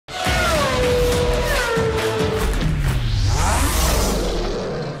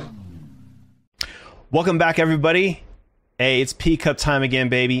Welcome back, everybody. Hey, it's PCUP time again,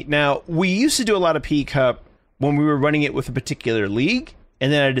 baby. Now, we used to do a lot of PCUP when we were running it with a particular league,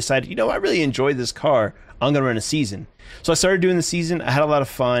 and then I decided, you know, I really enjoyed this car. I'm going to run a season. So I started doing the season. I had a lot of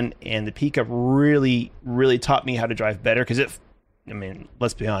fun, and the PCUP really, really taught me how to drive better, because I mean,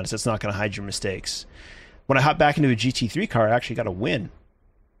 let's be honest, it's not going to hide your mistakes. When I hopped back into a GT3 car, I actually got a win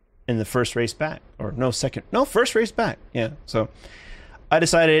in the first race back. First race back. Yeah, so I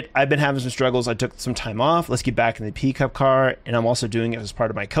decided I've been having some struggles. I took some time off. Let's get back in the PCUP car, and I'm also doing it as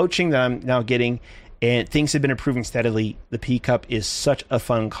part of my coaching that I'm now getting, and things have been improving steadily. The PCUP is such a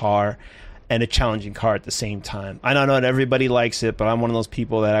fun car and a challenging car at the same time. I know not everybody likes it, but I'm one of those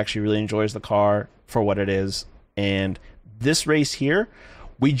people that actually really enjoys the car for what it is. And this race here,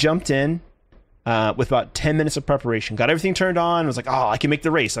 we jumped in with about 10 minutes of preparation, got everything turned on. I was like, oh, I can make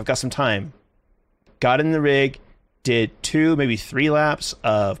the race. I've got some time. Got in the rig, did 2, maybe 3 laps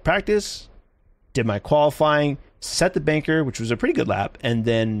of practice, did my qualifying, set the banker, which was a pretty good lap, and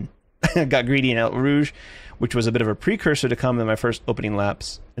then got greedy in El Rouge, which was a bit of a precursor to come in my first opening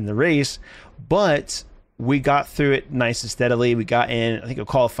laps in the race. But we got through it nice and steadily. We got in, I think I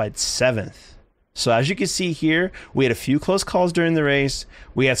qualified 7th. So as you can see here, we had a few close calls during the race.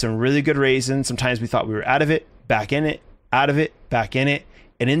 We had some really good racing. Sometimes we thought we were out of it, back in it, out of it, back in it.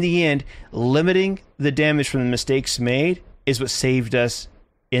 And in the end, limiting the damage from the mistakes made is what saved us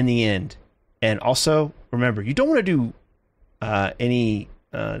in the end. And also, remember, you don't want to do any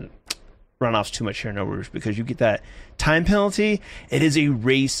runoffs too much here in El Rouge, because you get that time penalty. It is a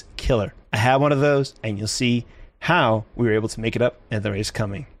race killer. I have one of those, and you'll see how we were able to make it up in the race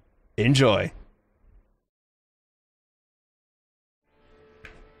coming. Enjoy.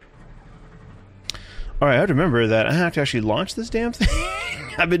 All right, I have to remember that I have to actually launch this damn thing.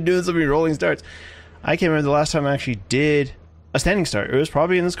 I've been doing so many rolling starts. I can't remember the last time I actually did a standing start. It was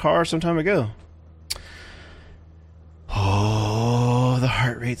probably in this car some time ago. Oh, the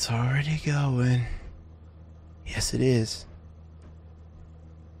heart rate's already going. Yes, it is.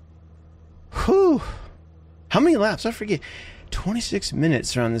 Whew. How many laps? I forget. 26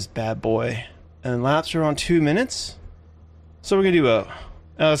 minutes are on this bad boy. And laps are on 2 minutes? So we're going to do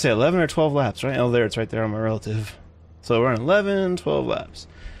let's say 11 or 12 laps, right? Oh, there, it's right there on my relative. So we're on 11, 12 laps,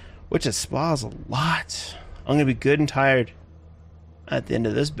 which at Spa is a lot. I'm going to be good and tired at the end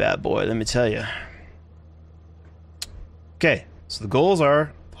of this bad boy, let me tell you. Okay, so the goals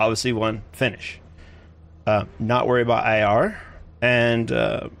are, obviously, 1, finish. Not worry about IR, and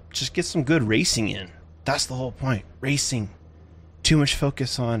just get some good racing in. That's the whole point, racing. Too much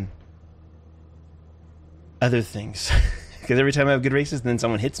focus on other things. Because every time I have good races, then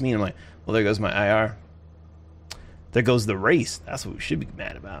someone hits me, and I'm like, well, there goes my IR. There goes the race. That's what we should be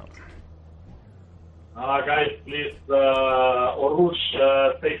mad about. Guys, please, Rouge,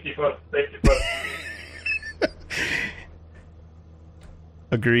 safety first, safety first.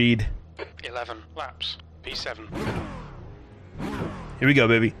 Agreed. 11 laps, P7. Here we go,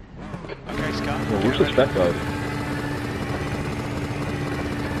 baby. Okay, Scott. Well, where's the spec mode?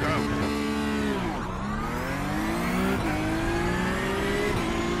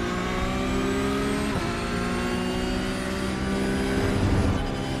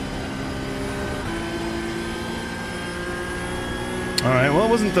 Alright, well, it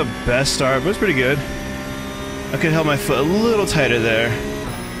wasn't the best start, but it was pretty good. I could have held my foot a little tighter there.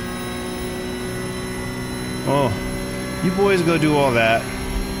 Oh, you boys go do all that.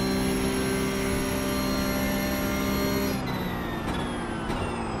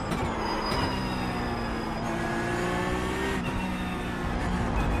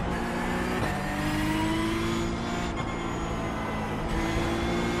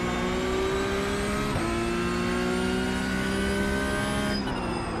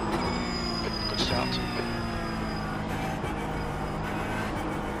 Good start.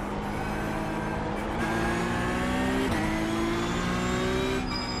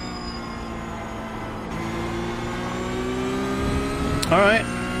 All right.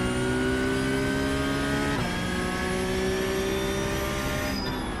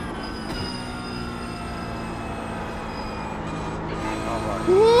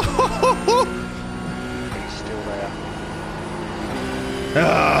 He's still there. Oh,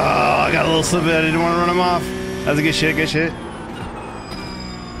 I got a little slip in. I didn't want to run him off. That's a good shit, good shit.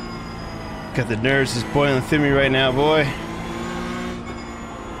 Got the nerves just boiling through me right now, boy.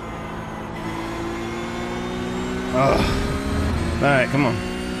 Oh. All right, come on.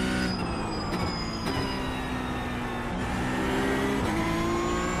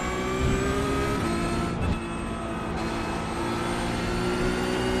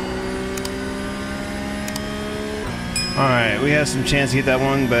 Alright, we have some chance to get that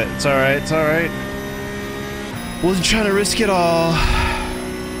one, but it's alright, it's alright. Wasn't trying to risk it all.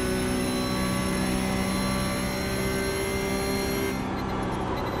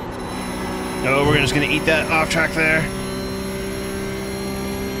 Oh, we're just gonna eat that off track there.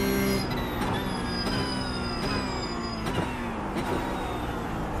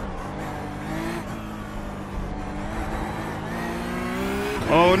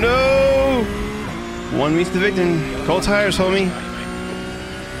 Oh no! One meets the victim. Cold tires, homie.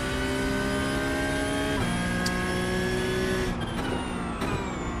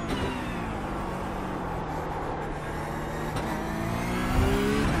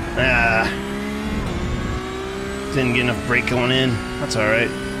 Ah. Didn't get enough brake going in. That's alright.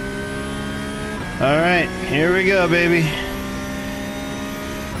 Alright, here we go, baby.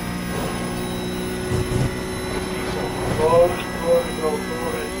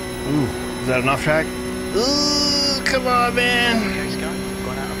 Ooh, is that an off track? Ooh, come on, man. Okay, Sky, we've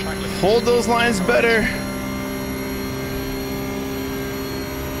gone out of track limits. Hold those lines better.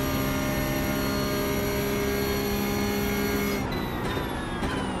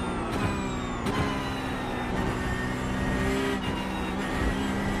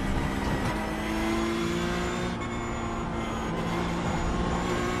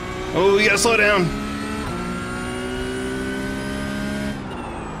 Oh, you gotta slow down.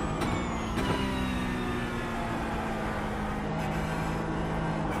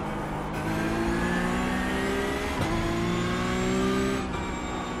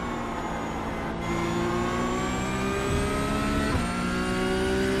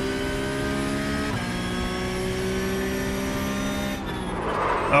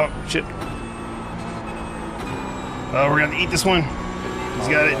 Oh, shit. Oh, we're gonna eat this one. He's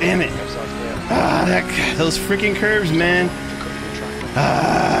got it, damn it. Ah, those freaking curves, man.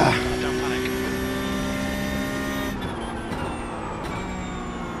 Ah. Don't panic.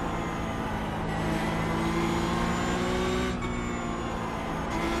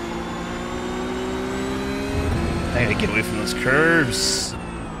 I gotta get away from those curves.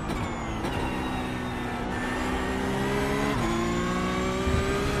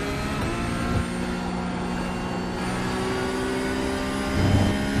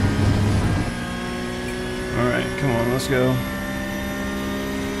 Alright, come on, let's go.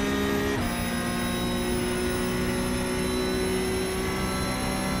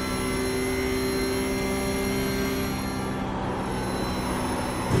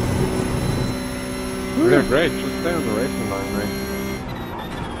 Yeah, great. Just stay on the racing line, right?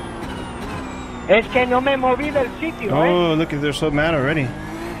 Es que no me moví del sitio, Oh, look, they're so mad already.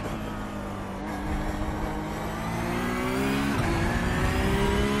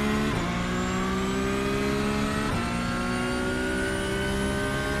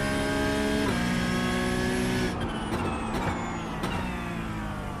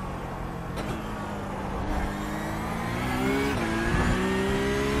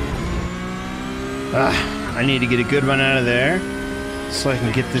 I need to get a good run out of there so I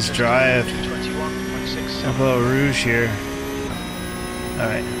can get this drive 21.67. up Eau Rouge here.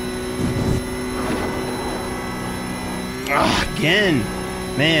 Alright. Ah, again!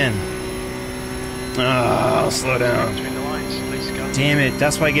 Man. Oh, slow down. Between the lines, please, Sky. Damn it,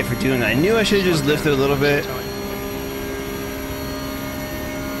 that's what I get for doing that. I knew I should have just lifted a little bit.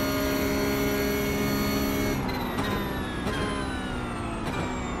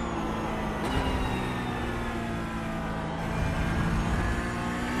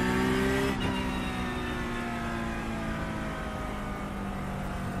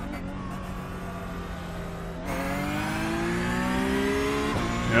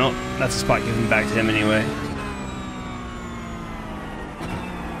 Nope, that's a spot giving back to him anyway.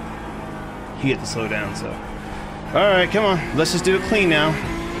 You get to slow down, so. Alright, come on. Let's just do it clean now.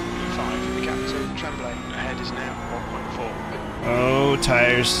 5, the gap to Tremblay ahead is now 1.4. Oh,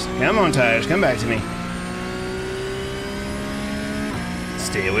 tires. Come on, tires. Come back to me.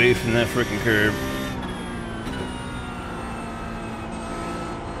 Stay away from that frickin' curb.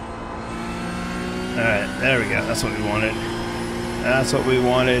 Alright, there we go. That's what we wanted. That's what we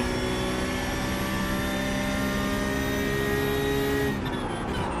wanted.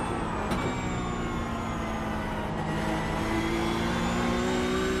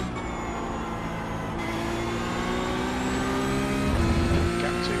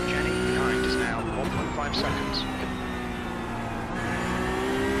 Gap to Jenny behind is now 1.5 seconds.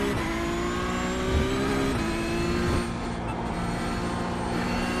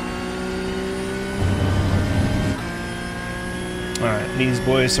 Alright, these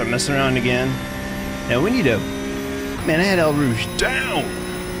boys start messing around again. Now we need to... Man, I had Eau Rouge down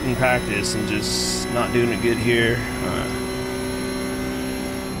in practice and just not doing it good here.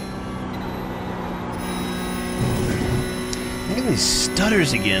 He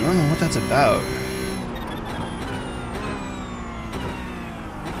stutters again. I don't know what that's about.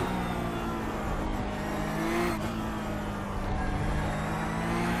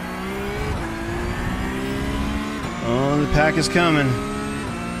 Oh, the pack is coming.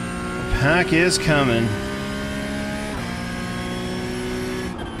 The pack is coming.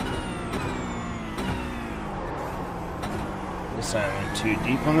 This time I went too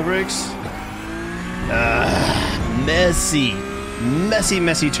deep on the brakes. Messy.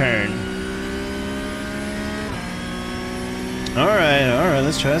 Messy turn. Alright,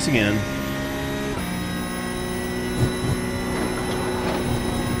 let's try this again.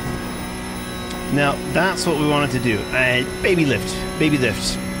 Now, that's what we wanted to do. Baby lift.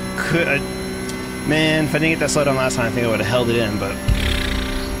 Man, if I didn't get that slowed down last time, I think I would have held it in, but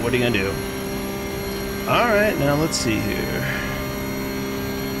what are you gonna do? Alright, now let's see here.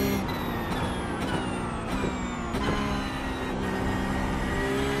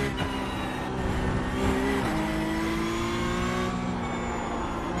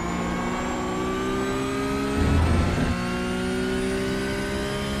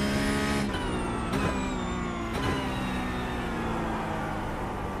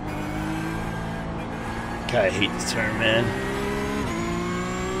 God, I hate this turn, man.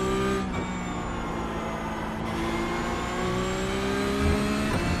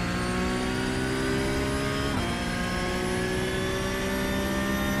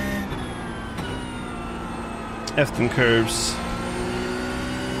 F them curves.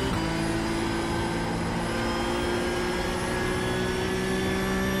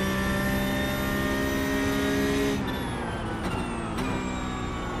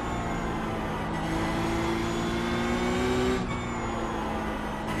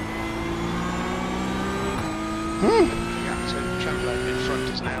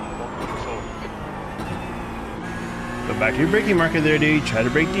 Go back to your braking marker there, dude. Try to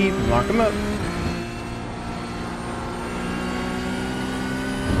brake deep and lock them up.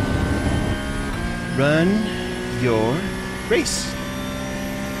 Run your race.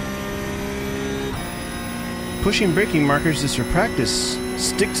 Pushing braking markers is for practice.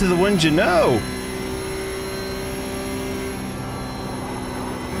 Stick to the ones you know.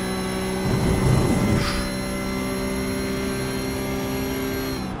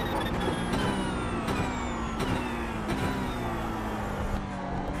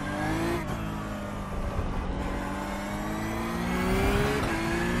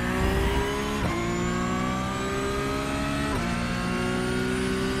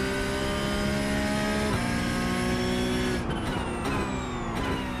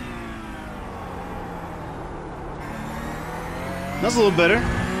 That's a little better.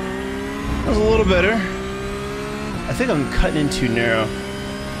 That was a little better. I think I'm cutting in too narrow.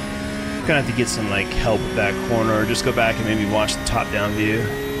 I'm gonna have to get some like help with that corner, or just go back and maybe watch the top-down view.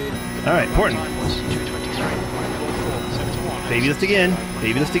 All right, important. Baby lift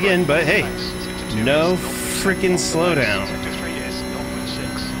again, but hey, no freaking slowdown.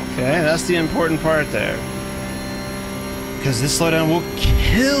 Okay, that's the important part there. Because this slowdown will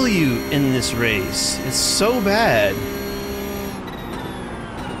kill you in this race. It's so bad.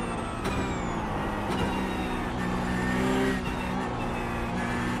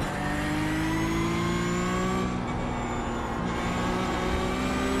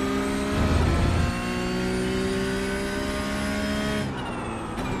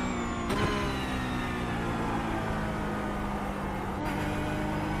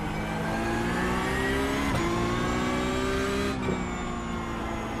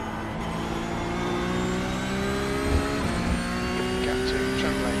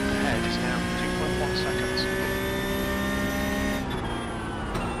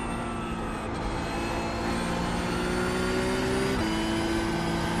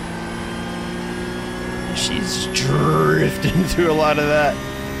 She's drifting through a lot of that.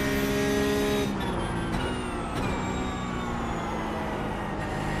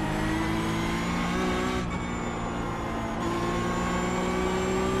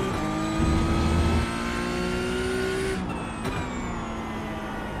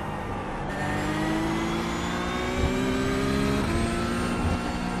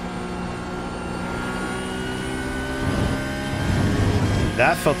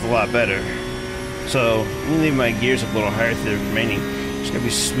 That felt a lot better. So, I'm gonna leave my gears up a little higher through the remaining. Just gotta be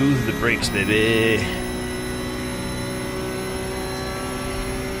smooth with the brakes, baby.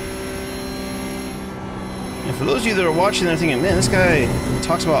 And for those of you that are watching, they're thinking, man, this guy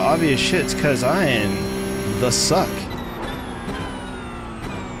talks about obvious shit. It's because I am the suck.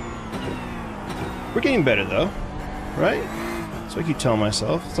 We're getting better, though. Right? That's what I keep telling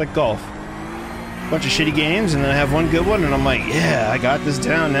myself. It's like golf. bunch of shitty games, and then I have one good one, and I'm like, yeah, I got this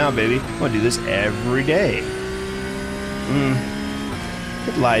down now, baby. I'm gonna do this every day.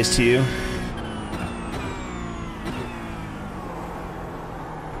 It lies to you.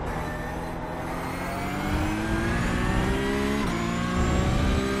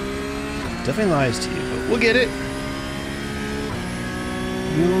 Definitely lies to you, but we'll get it.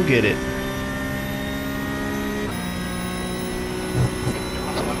 You'll get it.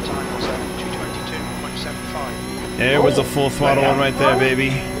 Last lap time was 2:22.75. There was a full throttle one right there,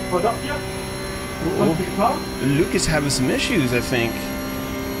 baby. Production. Uh-oh. Luke is having some issues, I think.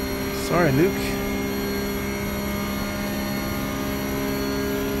 Sorry, Luke.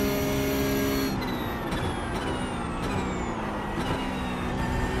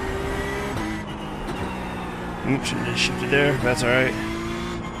 Oops, shouldn't have shifted there. That's alright.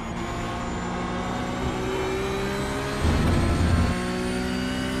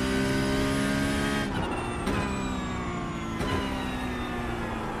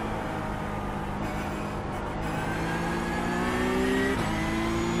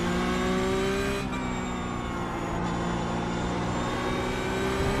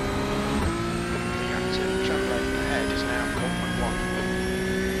 The active travel lane ahead is now 4.1.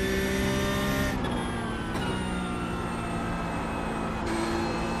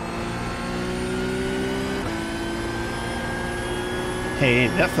 Hey,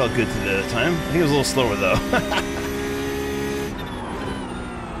 that felt good to the time. I think it was a little slower though.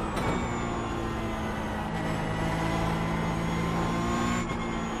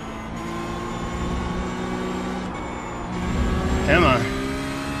 Come on.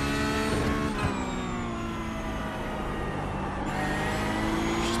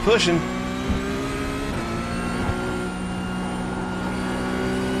 She's pushing.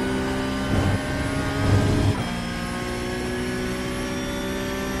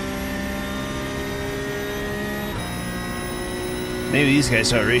 Maybe these guys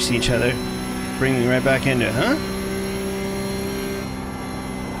start racing each other. Bring me right back into it, huh?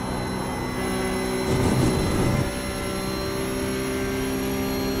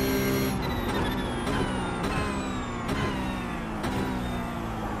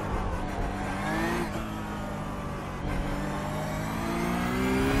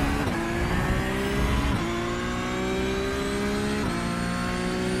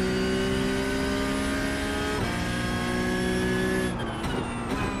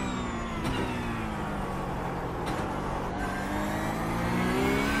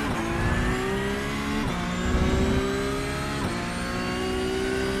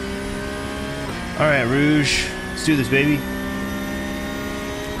 Alright, Rouge. Let's do this, baby.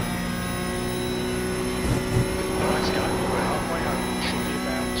 Alright, Sky, we're halfway home. Should be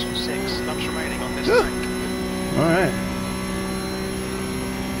about 6 laps remaining on this Good. tank. Alright.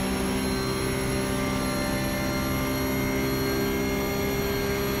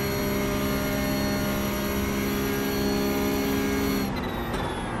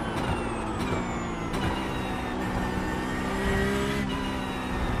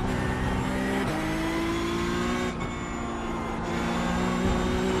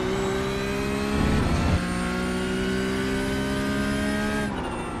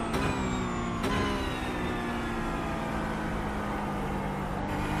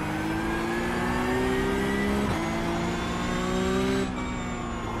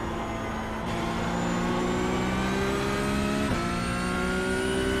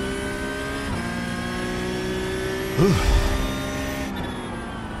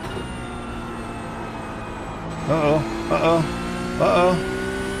 Uh-oh. Uh-oh. Uh-oh.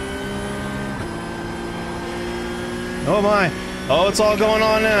 Oh my. Oh, it's all going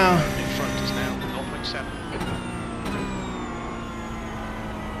on now. In front is now 0.7.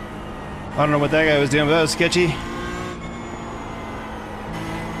 I don't know what that guy was doing, but that was sketchy.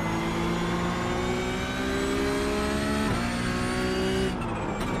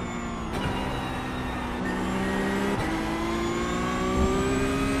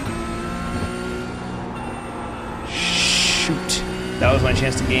 Shoot. That was my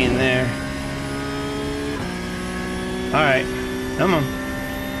chance to gain there. Alright. Come on.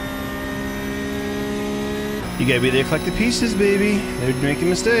 You gotta be there to collect the pieces, baby. They're making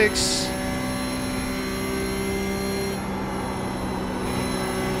mistakes.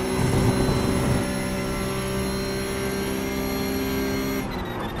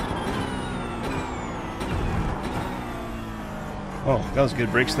 Oh, that was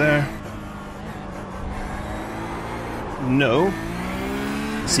good brakes there. No.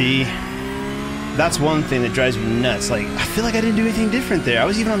 See, that's one thing that drives me nuts. Like, I feel like I didn't do anything different there. I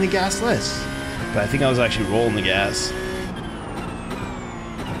was even on the gas less. But I think I was actually rolling the gas.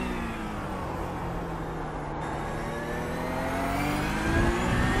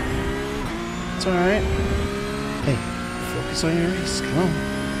 It's alright. Hey, focus on your race. Come on.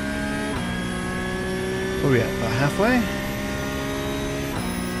 Where are we at? About halfway?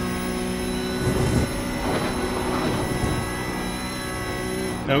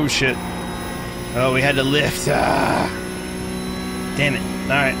 Oh shit. Oh, we had to lift. Ah. Damn it.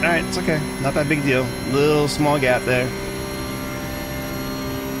 Alright, it's okay. Not that big deal. Little small gap there.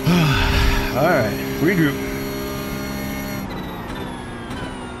 Alright, regroup.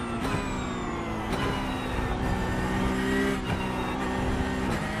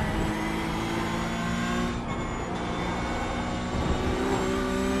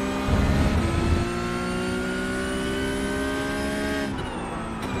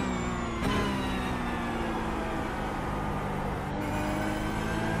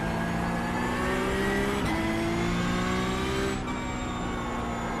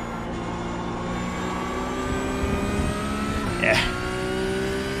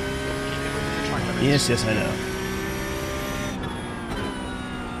 Yes, I know.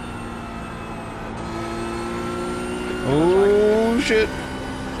 Oh, shit.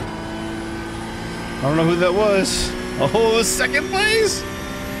 I don't know who that was. Oh, second place?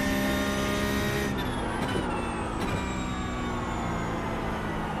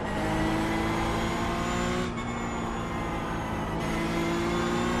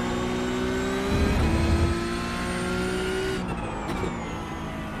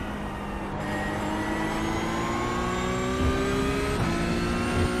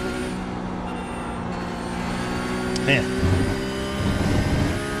 Man.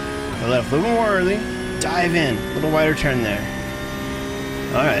 I left a little more early. Dive in. A little wider turn there.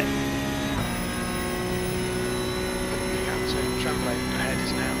 Alright. Tram lane ahead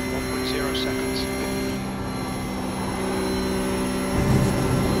is now 1.0 seconds.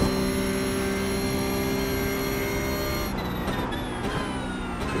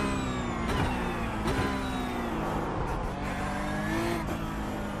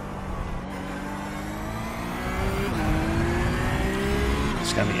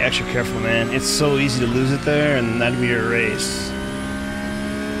 Just gotta be extra careful, man. It's so easy to lose it there, and that'd be your race.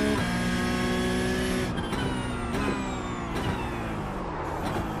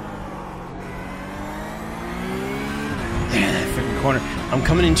 Man, that freaking corner. I'm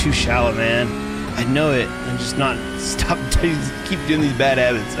coming in too shallow, man. I know it. I'm just not. Stop. Keep doing these bad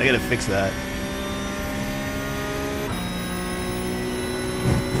habits. I gotta fix that.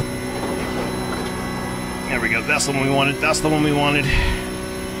 There we go. That's the one we wanted. That's the one we wanted.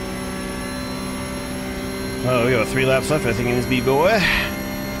 Oh, we got 3 laps left, I think, in this B-boy.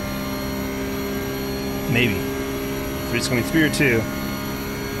 Maybe. It's going to be 3 or 2.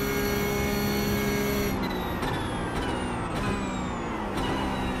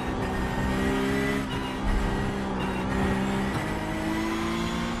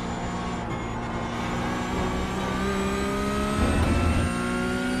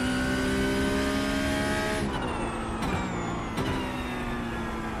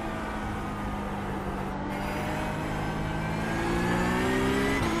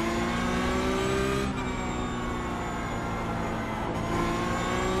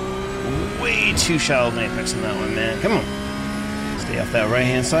 Way too shallow of an apex on that one, man. Come on. Stay off that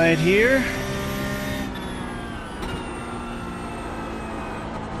right-hand side here.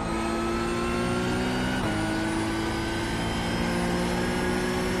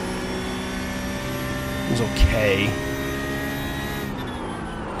 It was okay.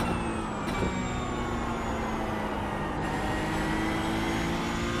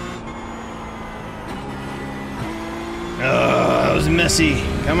 Oh, that was messy.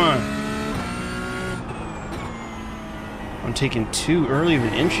 Come on. I'm taking too early of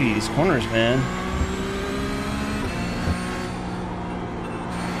an entry these corners, man.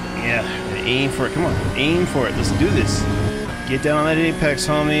 Yeah, aim for it. Come on, aim for it. Let's do this. Get down on that apex,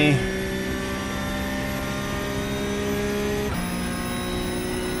 homie.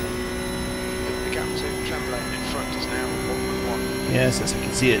 The gap to tram lane in front is now 1.1. Yes, I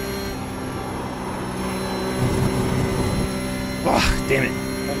can see it. Oh, damn it.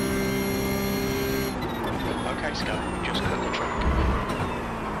 Okay, Scott, just cut the track.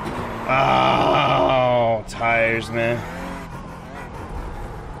 Oh, tires, man.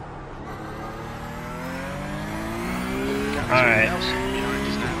 Alright.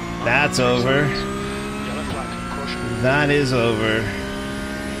 That's over. Yellow flag, caution. That is over.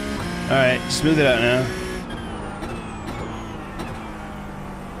 Alright, smooth it out now.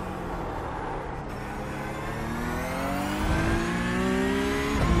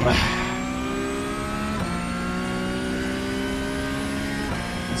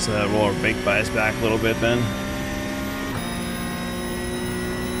 Let's roll our brake bias back a little bit then.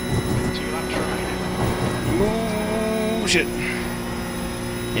 2 laps right. shit.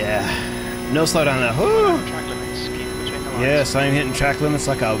 Yeah. No slowdown now. Woo. Track limits. Keep it between the lines. Yes, I'm hitting track limits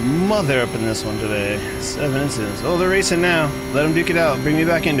like a mother up in this one today. 7 incidents. Oh, they're racing now. Let them duke it out. Bring me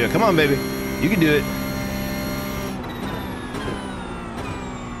back into it. Come on, baby. You can do it.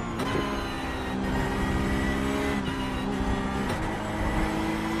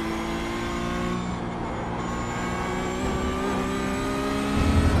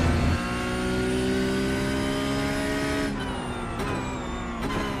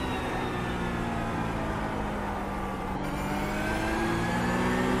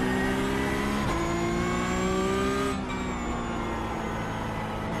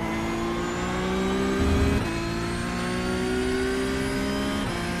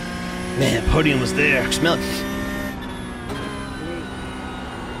 Man, podium was there. I can smell it.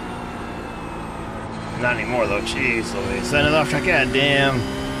 Not anymore though. Jeez, Louise. Send it off track. God damn.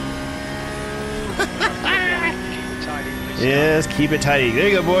 Keep it tidy, please. Yes, keep it tidy. There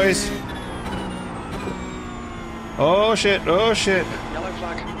you go, boys. Oh shit. Oh shit. Yellow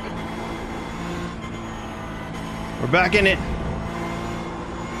flag. We're back in it. The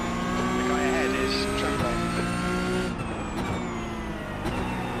guy ahead is trembling.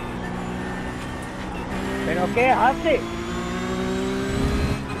 ¿Pero qué hace?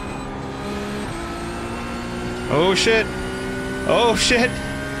 Oh shit. Oh shit.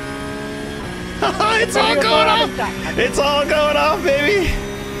 It's all going off. It's all going off, baby.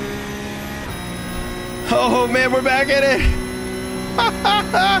 Oh man, we're back in it.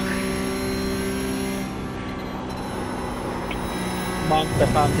 Monte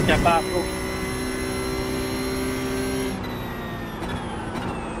Pante Chapaco.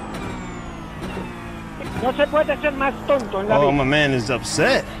 No se puede ser más tonto en la Oh, vida. my man is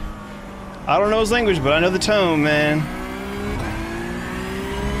upset. I don't know his language, but I know the tone, man.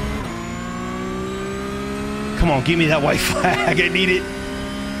 Come on, give me that white flag. I need it.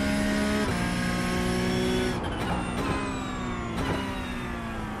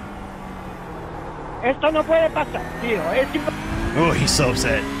 Esto no puede pasar, tío. Es imp- Oh, he's so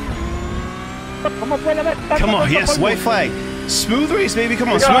upset. ¿Cómo puede haber tanto Come on, tonto yes, por white mundo? flag. Smooth race, baby. Come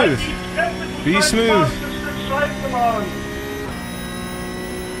on, Yeah, smooth. Be Be smooth. Come on.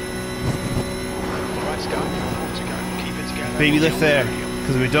 Let's go. 4 to go. Keep it together. Baby, lift there,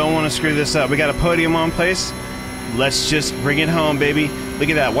 because we don't want to screw this up. We got a podium on place. Let's just bring it home, baby. Look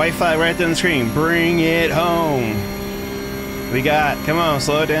at that white flag right there on the screen. Bring it home. We got, come on,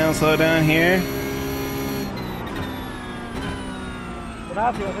 slow down here.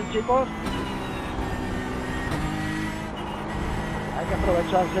 Gracias, chicos. Hay que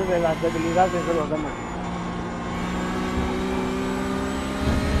aprovecharse de las debilidades de los demás.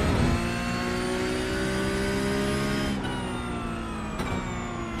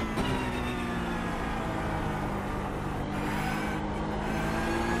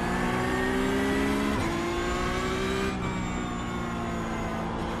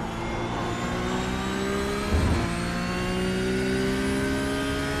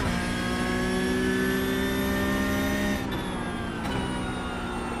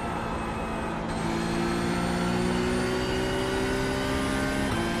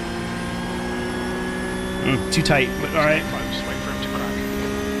 Too tight, but all right. Close. Wait for him to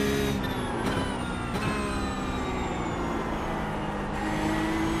crack.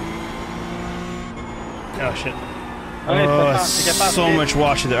 Oh shit. Allez, Oh, c'est pas- so much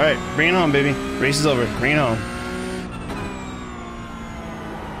wash there. All right, bring it home, baby. Race is over. Bring it home.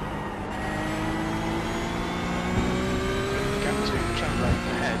 Gap 2 trembling.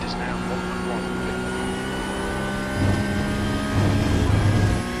 Ahead is now 1.1.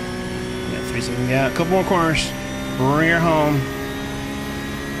 Yeah, 3 seconds. Yeah, a couple more corners. Bring her home.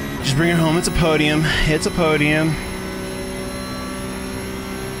 Just bring her home. It's a podium. It's a podium.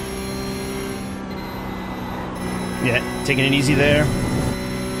 Yeah, taking it easy there.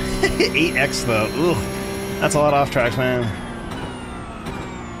 8x though. Ugh. That's a lot off tracks, man.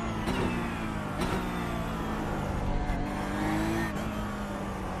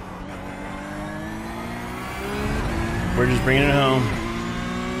 We're just bringing it home.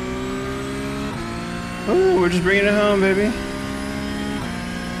 Ooh, we're just bringing it home, baby.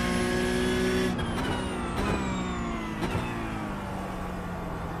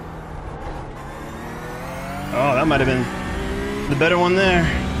 Oh, that might have been the better one there.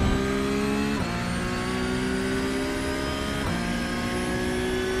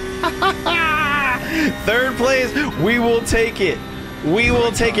 Third place, we will take it. We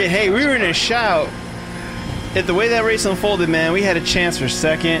will take it. Hey, we were in a shout. At the way that race unfolded, man, we had a chance for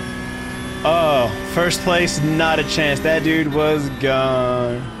second. Oh, first place, not a chance. That dude was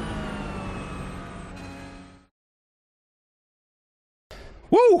gone.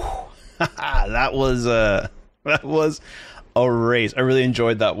 Woo! That was a race. I really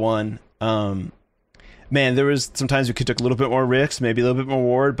enjoyed that one. Man, there was sometimes we could take a little bit more risks, maybe a little bit more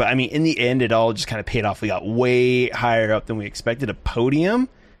reward, but I mean, in the end, it all just kind of paid off. We got way higher up than we expected. A podium,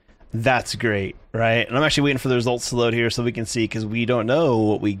 that's great, right? And I'm actually waiting for the results to load here so we can see, because we don't know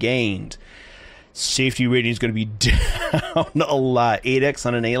what we gained. Safety rating is going to be down a lot. 8x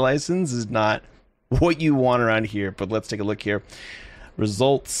on an A license is not what you want around here, but let's take a look here.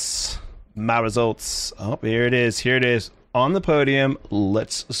 Results, my results. Oh, here it is. Here it is on the podium.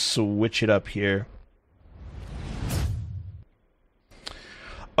 Let's switch it up here.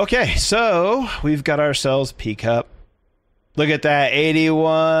 Okay, so we've got ourselves PCUP. Look at that,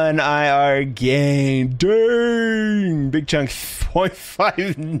 81 IR gain. Dang! Big chunk,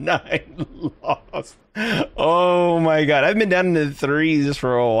 0.59 loss. Oh my god, I've been down in the threes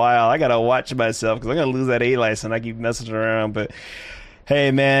for a while. I gotta watch myself because I'm gonna lose that A license. I keep messing around, but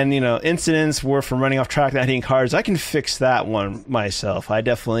hey man, you know, incidents were from running off track, not hitting cars. I can fix that one myself. I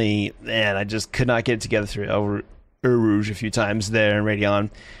definitely, man, I just could not get it together through Eau Rouge a few times there in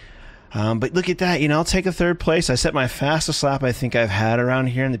Radeon. But look at that, you know, I'll take a third place. I set my fastest lap I think I've had around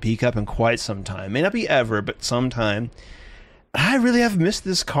here in the PCUP in quite some time. May not be ever, but sometime. I really have missed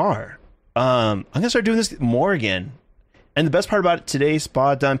this car. I'm going to start doing this more again. And the best part about today's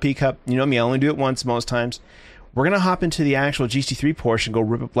spot done PCUP, you know me, I only do it once most times. We're going to hop into the actual GT3 Porsche and go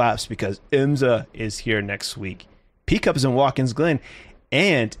rip up laps because IMSA is here next week. PCUP is in Watkins Glen.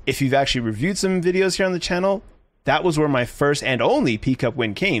 And if you've actually reviewed some videos here on the channel, that was where my first and only PCUP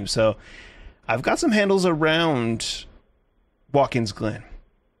win came. So I've got some handles around Watkins Glen.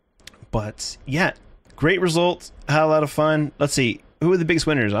 But yeah, great results. Had a lot of fun. Let's see. Who were the biggest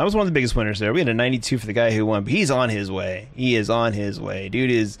winners? I was one of the biggest winners there. We had a 92 for the guy who won, but he's on his way. He is on his way.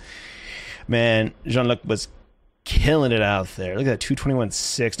 Dude is, man, Jean-Luc was killing it out there. Look at that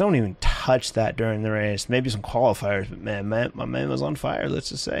 221.6. Don't even touch that during the race. Maybe some qualifiers, but man, my man was on fire, let's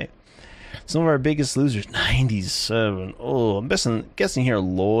just say. Some of our biggest losers, 97. Oh, I'm guessing here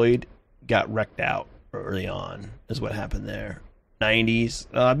Lloyd got wrecked out early on is what happened there. 90s.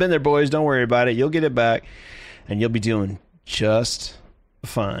 I've been there, boys. Don't worry about it. You'll get it back, and you'll be doing just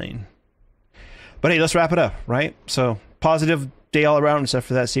fine. But hey, let's wrap it up, right? So positive day all around, except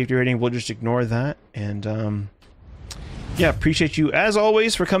for that safety rating. We'll just ignore that. And yeah, appreciate you as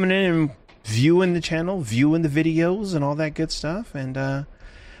always for coming in and viewing the channel, viewing the videos, and all that good stuff. And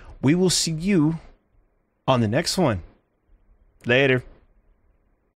we will see you on the next one. Later.